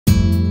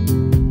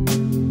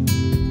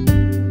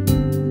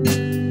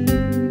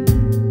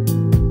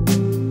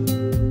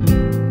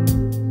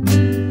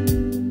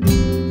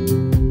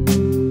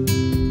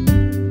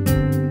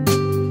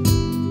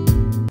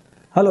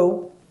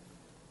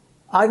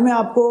आज मैं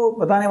आपको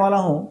बताने वाला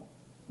हूं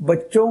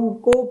बच्चों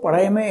को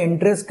पढ़ाई में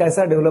इंटरेस्ट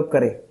कैसा डेवलप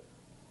करे,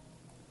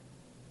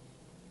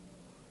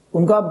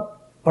 उनका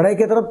पढ़ाई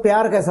की तरफ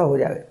प्यार कैसा हो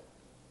जाए।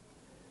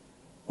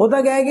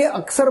 होता क्या है कि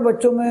अक्सर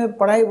बच्चों में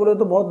पढ़ाई बोले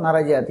तो बहुत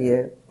नाराजी आती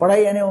है,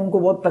 पढ़ाई यानी उनको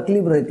बहुत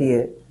तकलीफ रहती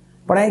है,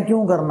 पढ़ाई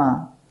क्यों करना।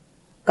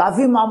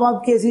 काफी माँ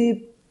बाप की ऐसी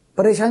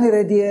परेशानी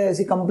रहती है,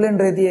 ऐसी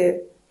कंप्लेंट रहती है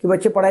कि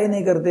बच्चे पढ़ाई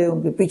नहीं करते,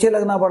 उनके पीछे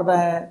लगना पड़ता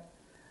है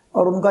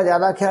और उनका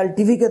ज्यादा ख्याल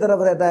टीवी की तरफ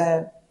रहता है,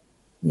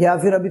 या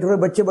फिर अभी थोड़े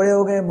बच्चे बड़े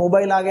हो गए,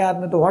 मोबाइल आ गया हाथ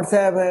में तो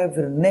व्हाट्सएप है,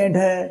 फिर नेट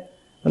है,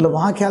 मतलब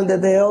वहां ख्याल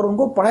देते हैं और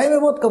उनको पढ़ाई में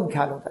बहुत कम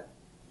ख्याल होता है।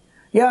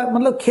 या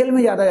मतलब खेल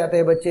में ज्यादा जाते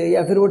हैं बच्चे,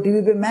 या फिर वो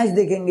टीवी पे मैच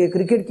देखेंगे,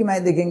 क्रिकेट की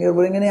मैच देखेंगे और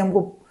बोलेंगे नहीं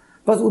हमको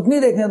बस उतनी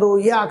देखने दो,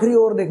 ये आखिरी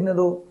ओवर देखने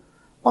दो,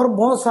 और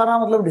बहुत सारा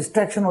मतलब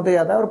डिस्ट्रैक्शन होते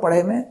जाता है और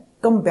पढ़ाई में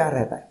कम प्यार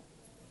रहता है।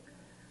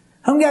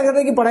 हम क्या करते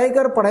हैं कि पढ़ाई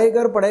कर पढ़ाई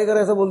कर पढ़ाई कर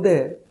ऐसा बोलते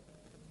हैं,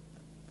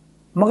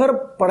 मगर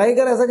पढ़ाई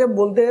कर ऐसा जब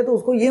बोलते हैं तो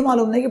उसको ये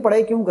मालूम नहीं कि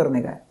पढ़ाई क्यों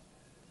करने का है।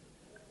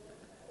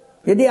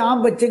 यदि आप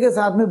बच्चे के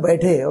साथ में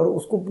बैठे और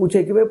उसको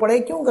पूछे कि भाई पढ़ाई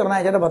क्यों करना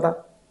है, जरा बता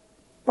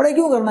पढ़ाई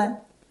क्यों करना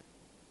है,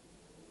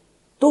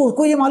 तो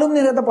उसको ये मालूम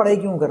नहीं रहता पढ़ाई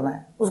क्यों करना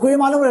है। उसको ये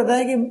मालूम रहता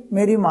है कि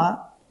मेरी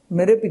माँ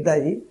मेरे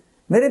पिताजी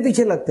मेरे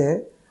पीछे लगते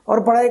हैं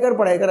और पढ़ाई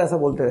कर ऐसा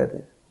बोलते रहते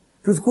हैं।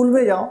 फिर स्कूल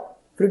में जाओ,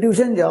 फिर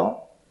ट्यूशन जाओ,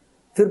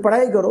 फिर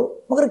पढ़ाई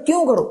करो, मगर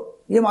क्यों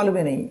करो ये मालूम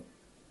ही नहीं है।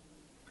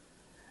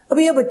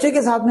 अभी ये बच्चे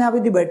के साथ में आप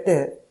यदि बैठते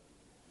हैं,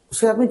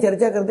 उसके साथ में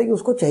चर्चा करते हैं कि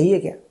उसको चाहिए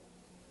क्या,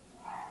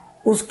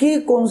 उसकी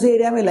कौन से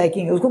एरिया में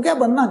लाइकिंग है, उसको क्या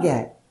बनना क्या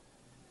है।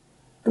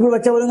 तो फिर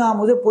बच्चा बोलेगा हाँ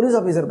मुझे पुलिस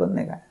ऑफिसर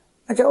बनने का है।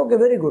 अच्छा ओके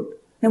वेरी गुड।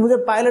 नहीं मुझे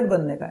पायलट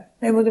बनने का है,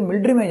 नहीं मुझे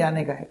मिलिट्री में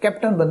जाने का है,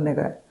 कैप्टन बनने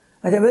का है।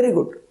 अच्छा वेरी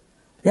गुड।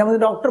 या मुझे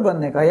डॉक्टर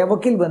बनने का, या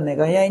वकील बनने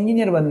का, या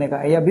इंजीनियर बनने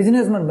का, या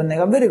बिजनेसमैन बनने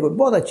का। वेरी गुड,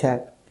 बहुत अच्छा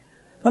है।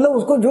 मतलब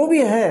उसको जो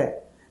भी है,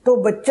 तो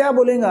बच्चा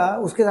बोलेगा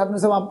उसके साथ में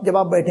सब आप जब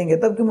आप बैठेंगे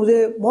तब कि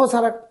मुझे बहुत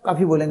सारा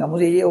काफी बोलेगा,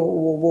 मुझे ये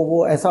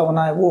वो ऐसा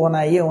होना है, वो होना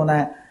है, ये होना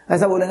है,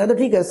 ऐसा बोलेगा। तो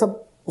ठीक है,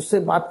 सब उससे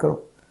बात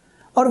करो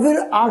और फिर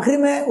आखिरी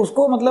में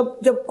उसको मतलब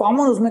जब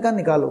कॉमन उसमें का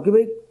निकालो कि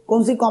भाई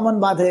कौन सी कॉमन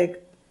बात है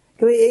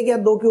कि भाई एक या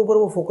दो के ऊपर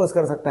वो फोकस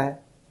कर सकता है,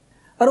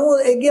 और वो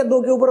एक या दो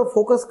के ऊपर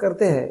फोकस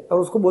करते हैं और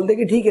उसको बोलते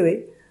कि ठीक है भाई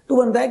तू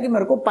बनता है कि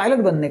मेरे को पायलट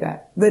बनने का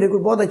है। वेरी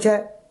गुड, बहुत अच्छा है,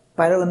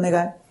 पायलट बनने का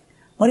है।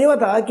 और ये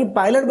बता कि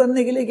पायलट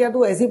बनने के लिए क्या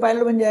तू ऐसे ही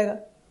पायलट बन जाएगा,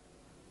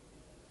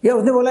 या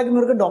उसने बोला कि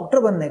मेरे को डॉक्टर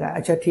बनने का है।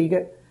 अच्छा ठीक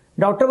है,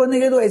 डॉक्टर बनने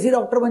के लिए तो ऐसे ही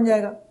डॉक्टर बन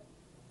जाएगा,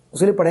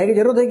 उसके लिए पढ़ाई की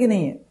जरूरत है कि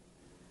नहीं है।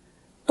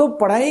 तो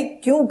पढ़ाई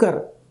क्यों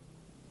कर,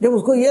 जब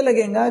उसको ये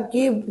लगेगा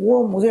कि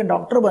वो मुझे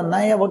डॉक्टर बनना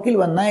है, या वकील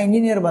बनना है,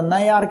 इंजीनियर बनना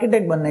है, या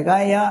आर्किटेक्ट बनने का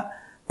है, या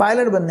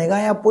पायलट बनने का,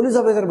 या पुलिस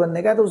ऑफिसर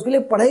बनने का है, तो उसके लिए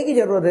पढ़ाई की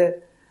जरूरत है।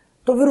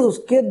 तो फिर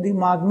उसके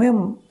दिमाग में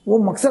वो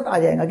मकसद आ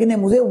जाएगा कि नहीं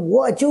मुझे वो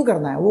अचीव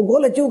करना है, वो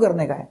गोल अचीव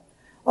करने का है,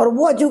 और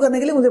वो अचीव करने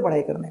के लिए मुझे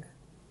पढ़ाई करने का है।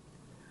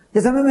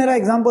 जैसे मैं मेरा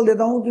एग्जाम्पल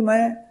देता हूं कि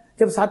मैं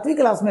जब 7वीं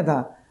क्लास में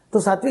था, तो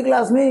 7वीं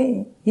क्लास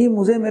में ही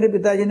मुझे मेरे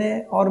पिताजी ने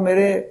और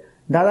मेरे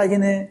दादाजी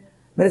ने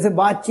मेरे से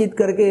बातचीत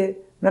करके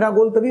मेरा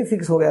गोल तभी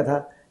फिक्स हो गया था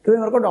कि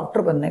मेरे को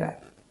डॉक्टर बनने का है।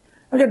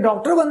 मुझे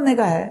डॉक्टर बनने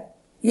का है,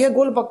 ये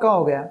गोल पक्का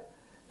हो गया,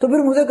 तो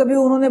फिर मुझे कभी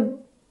उन्होंने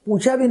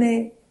पूछा भी नहीं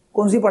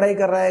कौन सी पढ़ाई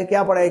कर रहा है,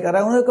 क्या पढ़ाई कर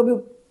रहा है। उन्होंने कभी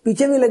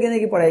पीछे भी लगे नहीं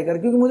कि पढ़ाई कर,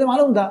 क्योंकि मुझे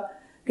मालूम था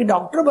कि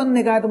डॉक्टर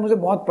बनने का है तो मुझे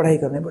बहुत पढ़ाई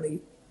करनी पड़ेगी,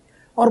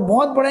 और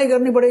बहुत पढ़ाई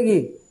करनी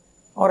पड़ेगी,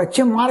 और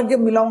अच्छे मार्क जब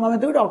मिलाऊंगा मैं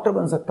तभी डॉक्टर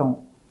बन सकता हूं।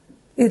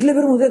 इसलिए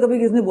फिर मुझे कभी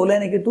किसी ने बोला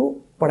नहीं कि तू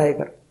पढ़ाई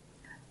कर।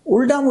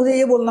 उल्टा मुझे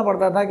ये बोलना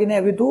पड़ता था कि नहीं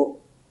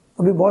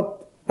अभी बहुत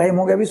टाइम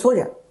हो गया, अभी सो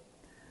जा।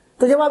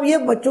 तो जब आप ये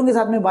बच्चों के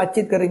साथ में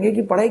बातचीत करेंगे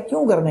कि पढ़ाई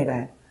क्यों करने का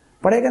है,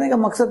 पढ़ाई करने का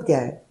मकसद क्या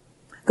है।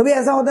 कभी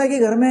ऐसा होता है कि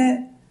घर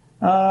में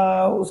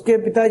उसके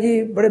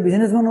पिताजी बड़े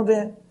बिजनेसमैन होते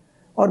हैं,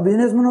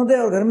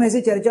 और घर में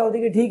ऐसी चर्चा होती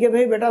है कि ठीक है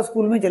भाई बेटा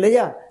स्कूल में चले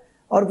जा,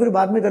 और फिर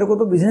बाद में तेरे को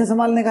तो बिजनेस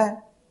संभालने का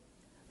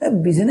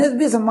है। बिजनेस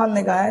भी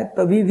संभालने का है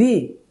तभी भी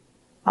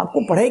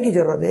आपको पढ़ाई की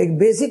जरूरत है, एक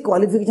बेसिक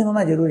क्वालिफिकेशन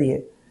होना जरूरी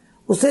है,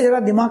 उससे जरा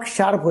दिमाग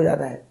शार्प हो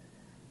जाता है।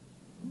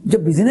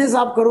 जब बिजनेस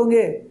आप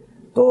करोगे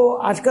तो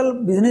आजकल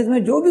बिजनेस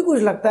में जो भी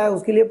कुछ लगता है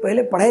उसके लिए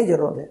पहले पढ़ाई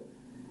जरूरत है।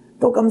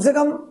 तो कम से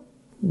कम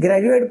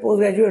ग्रेजुएट पोस्ट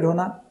ग्रेजुएट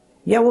होना,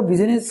 या वो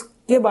बिजनेस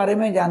के बारे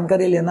में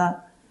जानकारी लेना,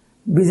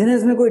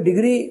 बिजनेस में कोई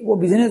डिग्री, वो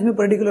बिजनेस में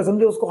पर्टिकुलर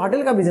समझे उसको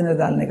होटल का बिजनेस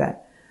डालने का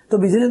है, तो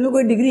बिजनेस में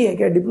कोई डिग्री है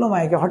क्या, डिप्लोमा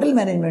है क्या, होटल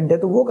मैनेजमेंट है,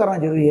 तो वो करना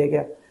जरूरी है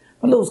क्या।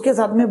 मतलब उसके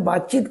साथ में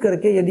बातचीत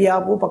करके यदि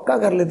आप वो पक्का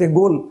कर लेते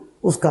गोल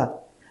उसका,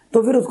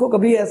 तो फिर उसको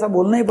कभी ऐसा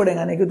बोलना ही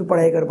पड़ेगा नहीं कि तू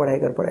पढ़ाई कर पढ़ाई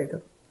कर पढ़ाई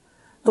कर।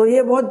 तो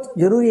ये बहुत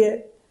जरूरी है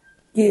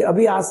कि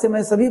अभी आज से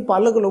मैं सभी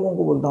पालक लोगों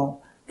को बोलता हूं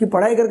कि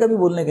पढ़ाई कर कभी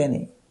बोलने का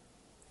नहीं।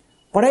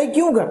 पढ़ाई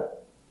क्यों कर,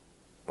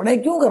 पढ़ाई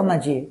क्यों करना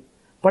चाहिए,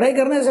 पढ़ाई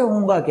करने से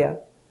होगा क्या,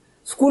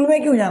 स्कूल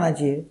में क्यों जाना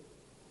चाहिए।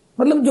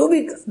 मतलब जो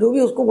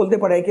भी उसको बोलते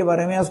पढ़ाई के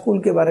बारे में, या स्कूल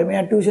के बारे में,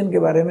 या ट्यूशन के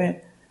बारे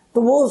में,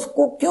 तो वो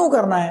उसको क्यों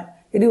करना है।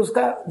 यदि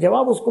उसका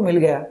जवाब उसको मिल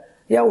गया,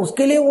 या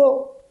उसके लिए वो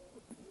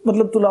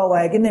मतलब तुला हुआ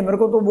है कि नहीं मेरे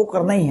को तो वो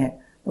करना ही है,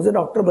 मुझे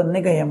डॉक्टर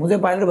बनने का है, मुझे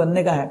पायलट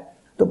बनने का है,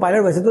 तो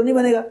पायलट वैसे तो नहीं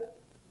बनेगा।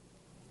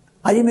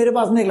 आज ही मेरे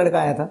पास में एक लड़का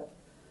आया था,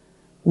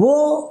 वो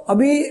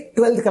अभी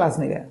 12th क्लास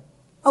में गया,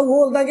 अब वो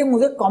बोलता है कि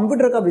मुझे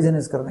कंप्यूटर का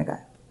बिजनेस करने का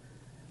है।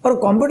 और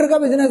कंप्यूटर का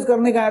बिजनेस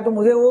करने का है तो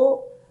मुझे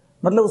वो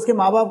मतलब उसके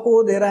माँ बाप को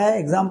वो दे रहा है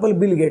एग्जाम्पल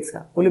बिल गेट्स का।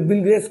 बोले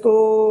बिल गेट्स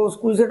तो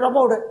स्कूल से ड्रॉप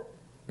आउट है,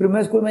 फिर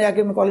मैं स्कूल में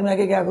जाके मैं कॉलेज में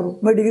आके क्या करूं,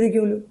 मैं डिग्री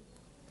क्यों लूं।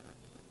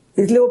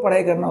 इसलिए वो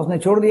पढ़ाई करना उसने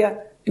छोड़ दिया,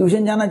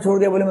 ट्यूशन जाना छोड़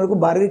दिया। बोले मेरे को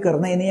 12वीं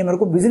करना ही नहीं है, मेरे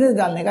को बिजनेस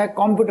डालने का है,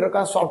 कंप्यूटर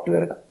का,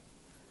 सॉफ्टवेयर का।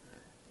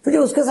 तो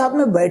जो उसके साथ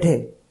में बैठे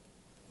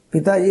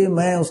पिताजी,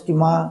 मैं, उसकी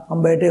माँ,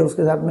 हम बैठे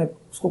उसके साथ में,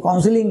 उसको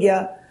काउंसलिंग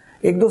किया,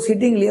 1-2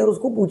 सीटिंग ली और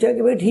उसको पूछा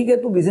कि भाई ठीक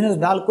है तू बिजनेस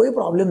डाल, कोई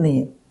प्रॉब्लम नहीं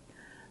है,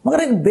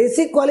 मगर एक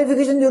बेसिक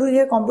क्वालिफिकेशन जरूरी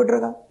है कंप्यूटर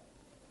का।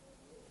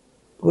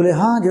 बोले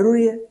हाँ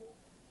जरूरी है।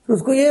 तो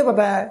उसको ये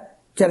बताया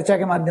चर्चा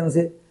के माध्यम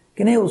से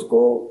कि नहीं, उसको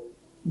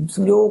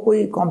समझो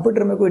कोई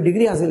कंप्यूटर में कोई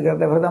डिग्री हासिल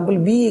करता है, फॉर एग्जाम्पल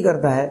BE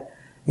करता है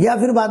या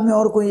फिर बाद में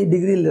और कोई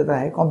डिग्री लेता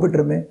है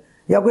कंप्यूटर में,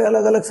 या कोई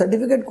अलग अलग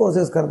सर्टिफिकेट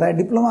कोर्सेज करता है,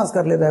 डिप्लोमास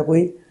कर लेता है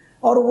कोई,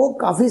 और वो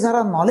काफी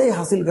सारा नॉलेज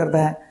हासिल करता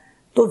है,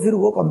 तो फिर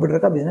वो कंप्यूटर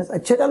का बिजनेस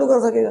अच्छा चालू कर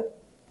सकेगा।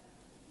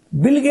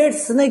 बिल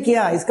गेट्स ने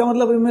किया, इसका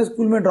मतलब मैं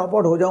स्कूल में ड्रॉप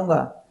आउट हो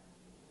जाऊंगा,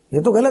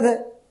 ये तो गलत है।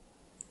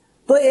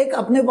 तो एक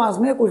अपने पास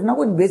में कुछ ना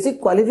कुछ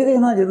बेसिक क्वालिफिकेशन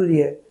होना जरूरी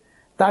है,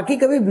 ताकि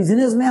कभी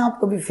बिजनेस में आप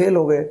कभी फेल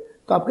हो गए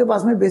तो आपके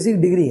पास में बेसिक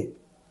डिग्री है,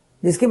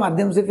 जिसके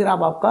माध्यम से फिर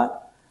आप आपका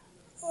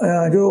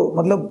जो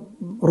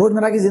मतलब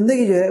रोजमर्रा की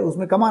जिंदगी जो है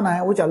उसमें कमाना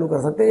है वो चालू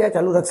कर सकते हैं या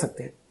चालू रख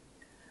सकते हैं।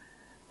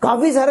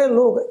 काफी सारे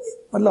लोग,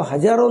 मतलब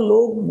हजारों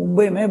लोग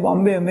मुंबई में,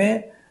 बॉम्बे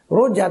में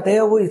रोज जाते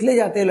हैं। वो इसलिए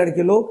जाते हैं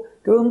लड़के लोग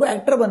कि उनको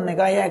एक्टर बनने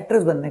का या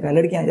एक्ट्रेस बनने का,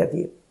 लड़कियां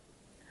जाती है।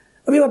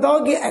 अभी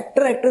बताओ कि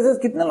एक्टर एक्ट्रेसेस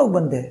कितने लोग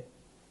बनते हैं,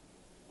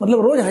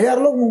 मतलब रोज 1000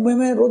 लोग मुंबई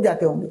में रोज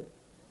जाते होंगे,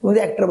 तो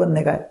मुझे एक्टर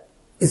बनने का है।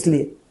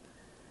 इसलिए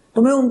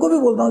तो मैं उनको भी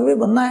बोलता हूँ कि भाई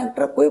बनना है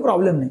एक्टर, कोई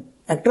प्रॉब्लम नहीं,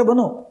 एक्टर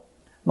बनो,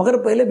 मगर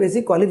पहले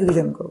बेसिक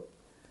क्वालिफिकेशन करो,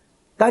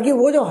 ताकि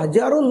वो जो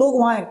हजारों लोग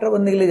वहां एक्टर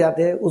बनने के लिए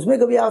जाते हैं उसमें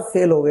कभी आप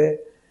फेल हो गए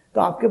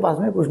तो आपके पास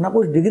में कुछ ना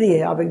कुछ डिग्री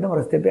है, आप एकदम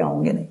रास्ते पे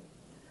आओगे नहीं।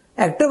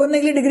 एक्टर बनने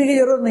के लिए डिग्री की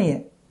जरूरत नहीं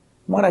है,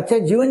 मगर अच्छा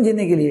जीवन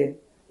जीने के लिए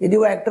यदि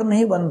वो एक्टर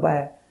नहीं बन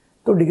पाए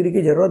तो डिग्री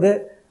की जरूरत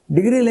है।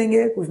 डिग्री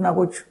लेंगे कुछ ना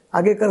कुछ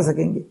आगे कर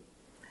सकेंगे।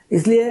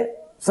 इसलिए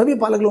सभी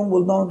पालक लोगों को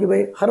बोलता हूं कि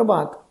भाई हर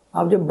बात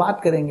आप जब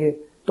बात करेंगे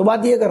तो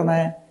बात यह करना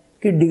है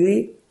कि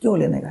डिग्री क्यों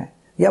लेने का है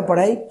या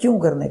पढ़ाई क्यों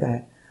करने का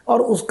है,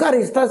 और उसका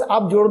रिश्ता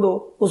आप जोड़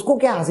दो, उसको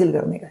क्या हासिल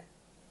करने का है।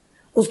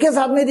 उसके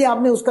साथ में यदि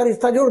आपने उसका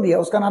रिश्ता जोड़ दिया,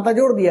 उसका नाता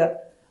जोड़ दिया,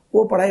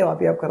 वो पढ़ाई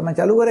वापस आप करना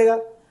चालू करेगा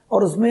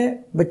और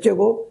उसमें बच्चे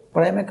को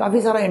पढ़ाई में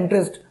काफी सारा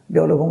इंटरेस्ट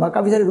डेवलप होगा,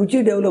 काफी सारी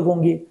रुचि डेवलप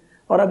होंगी।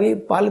 और अभी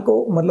पाल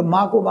को, मतलब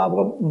माँ को, बाप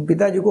को,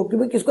 पिताजी को कि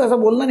भाई किसको ऐसा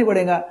बोलना नहीं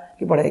पड़ेगा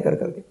कि पढ़ाई कर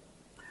करके।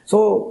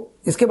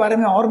 इसके बारे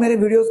में और मेरे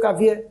वीडियोस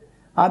काफी है।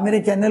 आप मेरे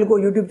चैनल को,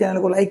 यूट्यूब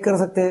चैनल को लाइक कर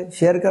सकते हैं,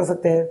 शेयर कर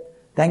सकते हैं।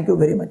 Thank you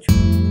very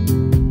much.